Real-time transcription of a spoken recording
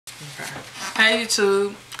Okay. Hey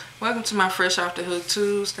YouTube, welcome to my Fresh Off the Hook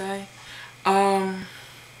Tuesday. I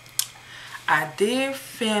did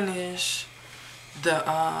finish the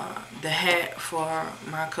hat for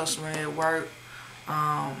my customer at work.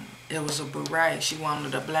 It was a beret. She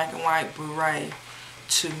wanted a black and white beret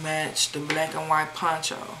to match the black and white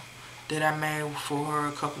poncho that I made for her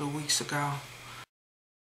a couple of weeks ago.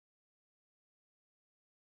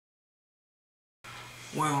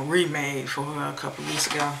 Well, remade for her a couple of weeks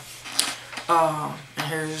ago. And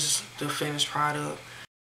here's the finished product.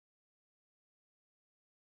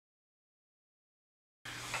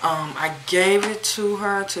 I gave it to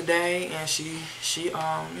her today, and she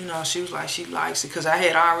was like she likes it because I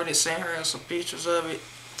had already sent her some pictures of it,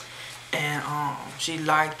 and she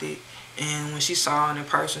liked it. And when she saw it in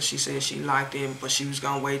person, she said she liked it, but she was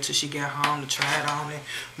gonna wait till she got home to try it on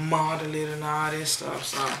and model it and all this stuff.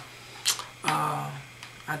 So,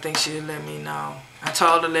 I think she'll let me know. I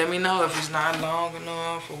told her let me know if it's not long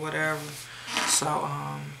enough or whatever. So,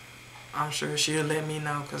 I'm sure she'll let me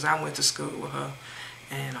know because I went to school with her.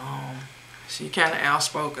 And she kind of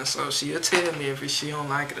outspoken, so she'll tell me if she don't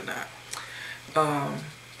like it or not.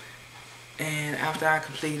 And after I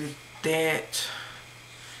completed that,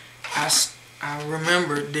 I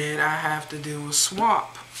remembered that I have to do a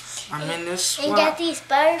swap. I'm in this swap. And got these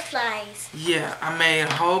butterflies. Yeah, I made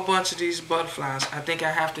a whole bunch of these butterflies. I think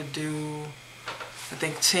I have to do,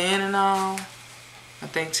 10 in all. I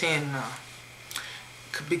think 10 in all.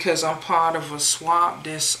 Because I'm part of a swap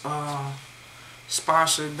that's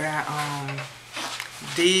sponsored by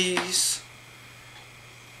Dee's.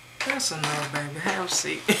 That's enough, baby. Have a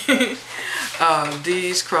seat.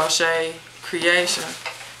 Dee's Crochet Creation.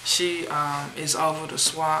 She is over the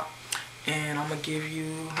swap, and I'm gonna give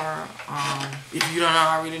you her. If you don't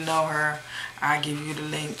already know her, I give you the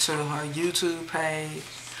link to her YouTube page,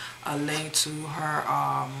 a link to her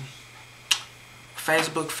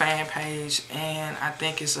Facebook fan page, and I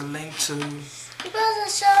think it's a link to. You're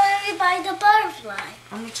supposed to show everybody the butterfly.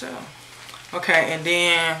 I'm gonna tell. Okay, and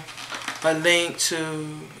then a link to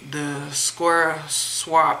the Square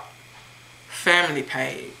Swap family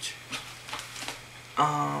page.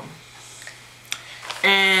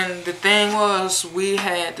 And the thing was, we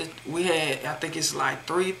had I think it's like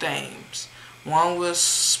 3 themes. One was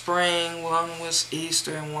spring, one was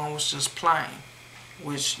Easter, and one was just plain,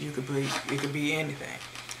 which it could be anything.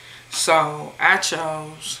 So I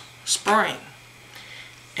chose spring.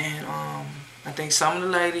 And I think some of the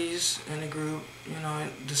ladies in the group,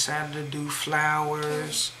 decided to do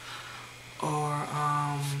flowers or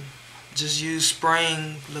just use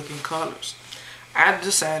spring looking colors. I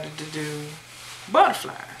decided to do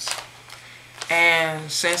butterflies. And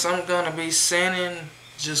since I'm going to be sending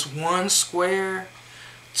just one square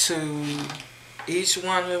to each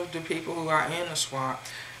one of the people who are in the swap,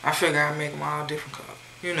 I figure I'd make them all different color.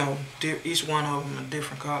 Each one of them a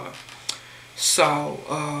different color. So,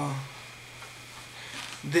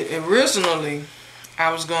 originally,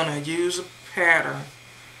 I was going to use a pattern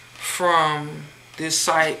from this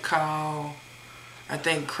site called, I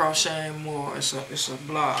think, Crochet More. It's a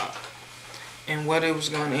blog. And what it was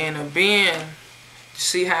going to end up being,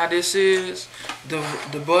 see how this is? The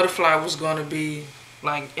butterfly was going to be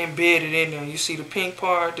like embedded in there. You see the pink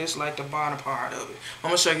part? This is like the bottom part of it. I'm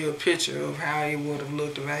going to show you a picture of how it would have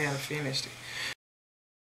looked if I hadn't finished it.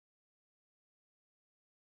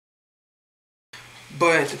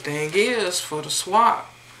 But the thing is, for the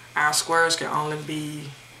swap, our squares can only be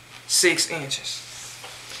 6 inches.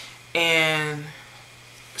 And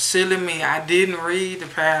silly me, I didn't read the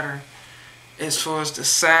pattern as far as the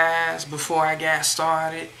size before I got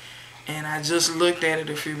started. And I just looked at it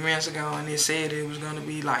a few minutes ago, and it said it was going to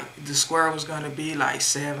be like, the square was going to be like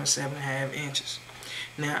 7.5 inches.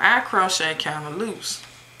 Now, I crochet kind of loose.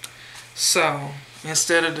 So,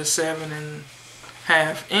 instead of the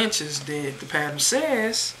 7.5 inches that the pattern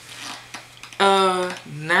says, 9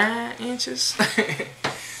 inches.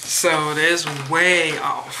 So that's way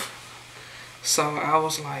off. So I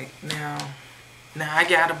was like, now I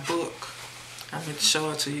got a book. I meant to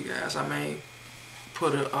show it to you guys. I may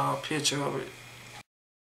put a picture of it.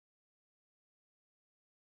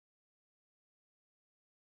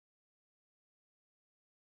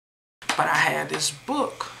 But I had this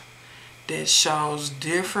book that shows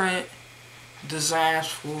different designs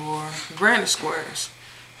for granny squares.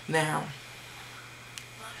 Now,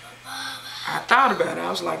 I thought about it. I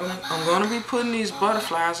was like, I'm going to be putting these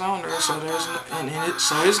butterflies on there, so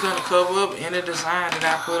so it's going to cover up any design that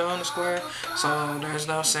I put on the square. So there's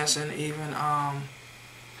no sense in even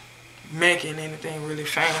making anything really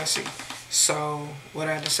fancy. So what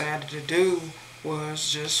I decided to do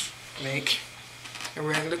was just make a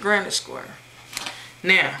regular granite square.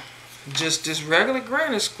 Now, just this regular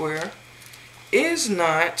granite square is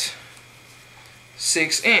not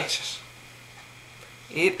 6 inches.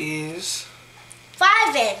 It is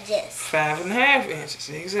 5 inches. 5.5 inches.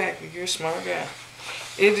 Exactly. You're a smart guy.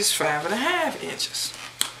 It is 5.5 inches.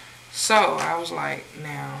 So I was like,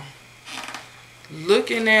 now,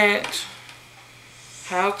 looking at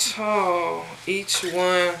how tall each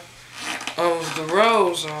one of the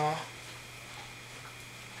rows are,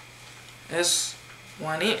 that's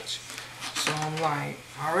 1 inch. So I'm like,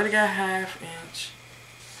 I already got 1/2 inch.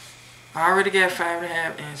 I already got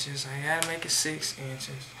 5.5 inches. I gotta make it 6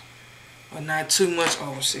 inches. But not too much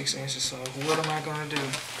over 6 inches. So what am I gonna do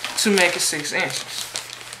to make it 6 inches?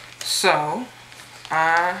 So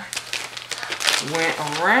I went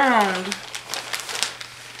around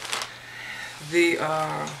the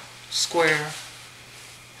square.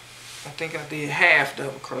 I think I did half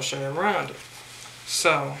double crochet around it.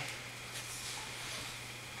 So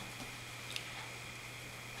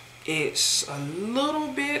it's a little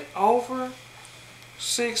bit over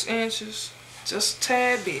 6 inches. Just a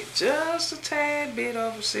tad bit. Just a tad bit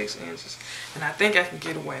over 6 inches. And I think I can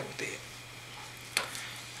get away with it.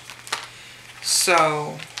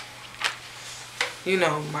 So, you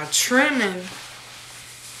know, my trimming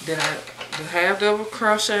that the half double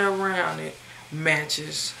crochet around it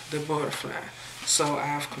matches the butterfly. So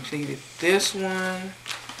I've completed this one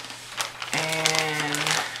and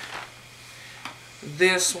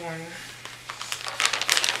this one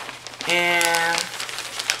and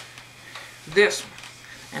this one.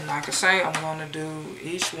 And like I say, I'm going to do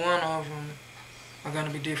each one of them are going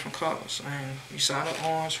to be different colors. And you saw the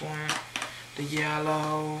orange one, the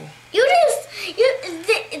yellow. They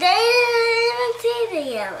didn't even see the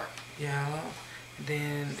yellow. Yellow.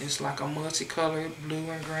 Then it's like a multicolored blue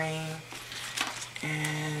and green.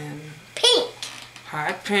 And Pink.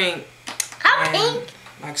 hot pink. Hot And pink.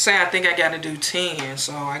 like I say, I think I got to do 10.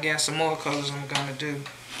 So I got some more colors I'm going to do.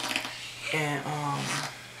 And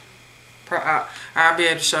I'll be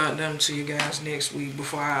able to show them to you guys next week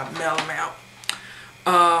before I mail them out.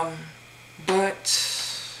 But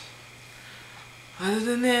other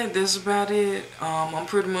than that, that's about it. I'm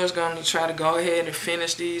pretty much going to try to go ahead and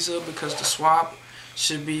finish these up because the swap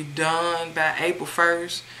should be done by April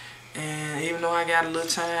 1st. And even though I got a little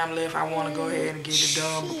time left, I want to go ahead and get it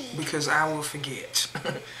done because I will forget.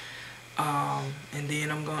 And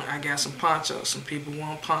then I got some ponchos. Some people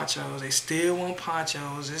want ponchos. They still want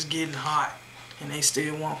ponchos. It's getting hot and they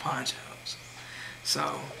still want ponchos.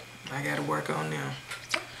 So I got to work on them.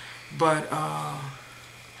 But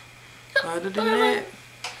other than that,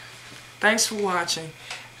 thanks for watching.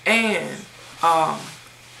 And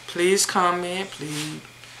please comment,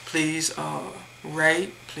 please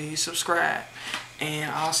rate, please subscribe.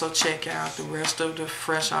 And also check out the rest of the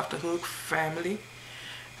Fresh Off the Hook family.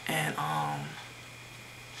 And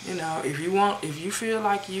you know, if you feel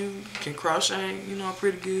like you can crochet, you know,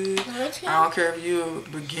 pretty good. I don't care if you're a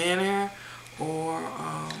beginner or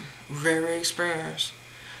very experienced.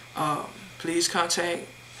 Please contact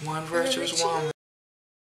One Virtuous Woman